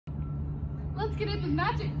Let's get in the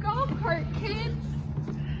magic golf cart, kids!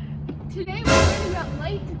 Today we're learning about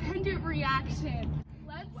light-dependent reaction.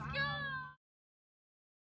 Let's go!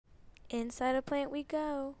 Inside a plant we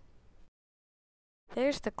go.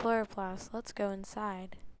 There's the chloroplast. Let's go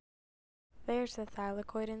inside. There's the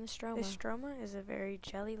thylakoid and the stroma. The stroma is a very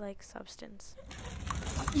jelly-like substance.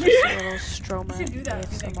 Just a little stroma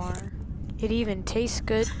ASMR. It even tastes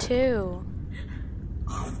good too.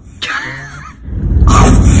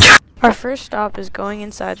 Our first stop is going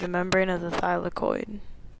inside the membrane of the thylakoid.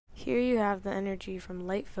 Here you have the energy from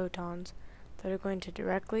light photons that are going to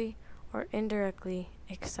directly or indirectly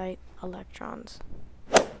excite electrons.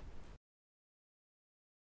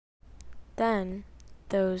 Then,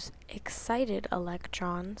 those excited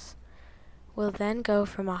electrons will then go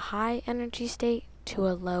from a high energy state to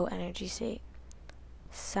a low energy state.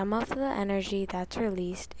 Some of the energy that's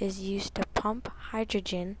released is used to pump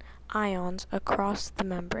hydrogen ions across the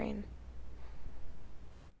membrane.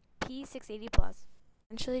 P680+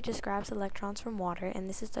 essentially just grabs electrons from water, and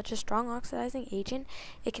this is such a strong oxidizing agent,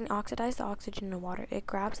 it can oxidize the oxygen in water. It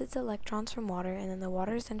grabs its electrons from water, and then the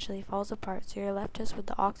water essentially falls apart, so you're left just with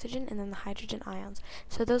the oxygen and then the hydrogen ions.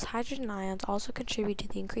 So those hydrogen ions also contribute to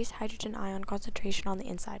the increased hydrogen ion concentration on the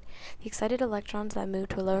inside. The excited electrons that move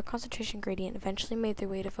to a lower concentration gradient eventually made their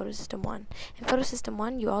way to photosystem 1. In photosystem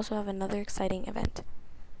 1, you also have another exciting event.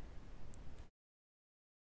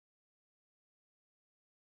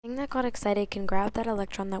 The thing that got excited can grab that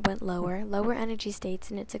electron that went lower energy states,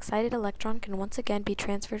 and its excited electron can once again be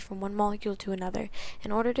transferred from one molecule to another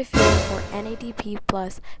in order to fuel for NADP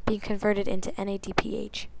plus being converted into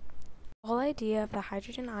NADPH. The whole idea of the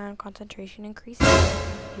hydrogen ion concentration increasing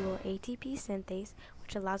can fuel ATP synthase,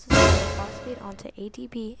 which allows us to put phosphate onto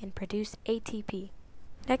ATP and produce ATP.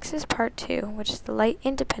 Next is part 2, which is the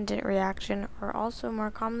light-independent reaction, or also more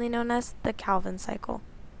commonly known as the Calvin cycle.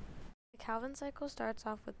 The Calvin cycle starts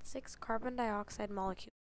off with 6 carbon dioxide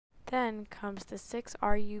molecules. Then comes the 6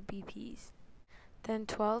 RUBPs. Then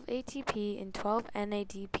 12 ATP and 12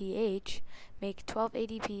 NADPH make 12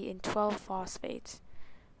 ADP and 12 phosphates,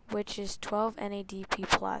 which is 12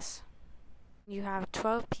 NADP+. You have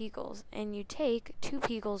 12 pegals, and you take 2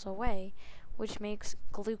 pegals away, which makes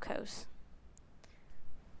glucose.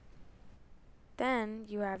 Then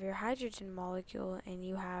you have your hydrogen molecule, and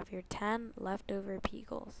you have your 10 leftover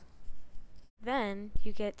pegals. Then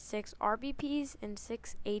you get 6 RBPs and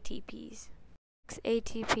 6 ATPs. 6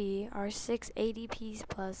 ATP are 6 ADPs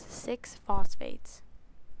plus 6 phosphates.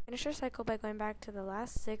 Finish your cycle by going back to the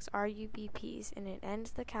last 6 RUBPs, and it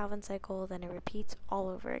ends the Calvin cycle, then it repeats all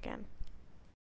over again.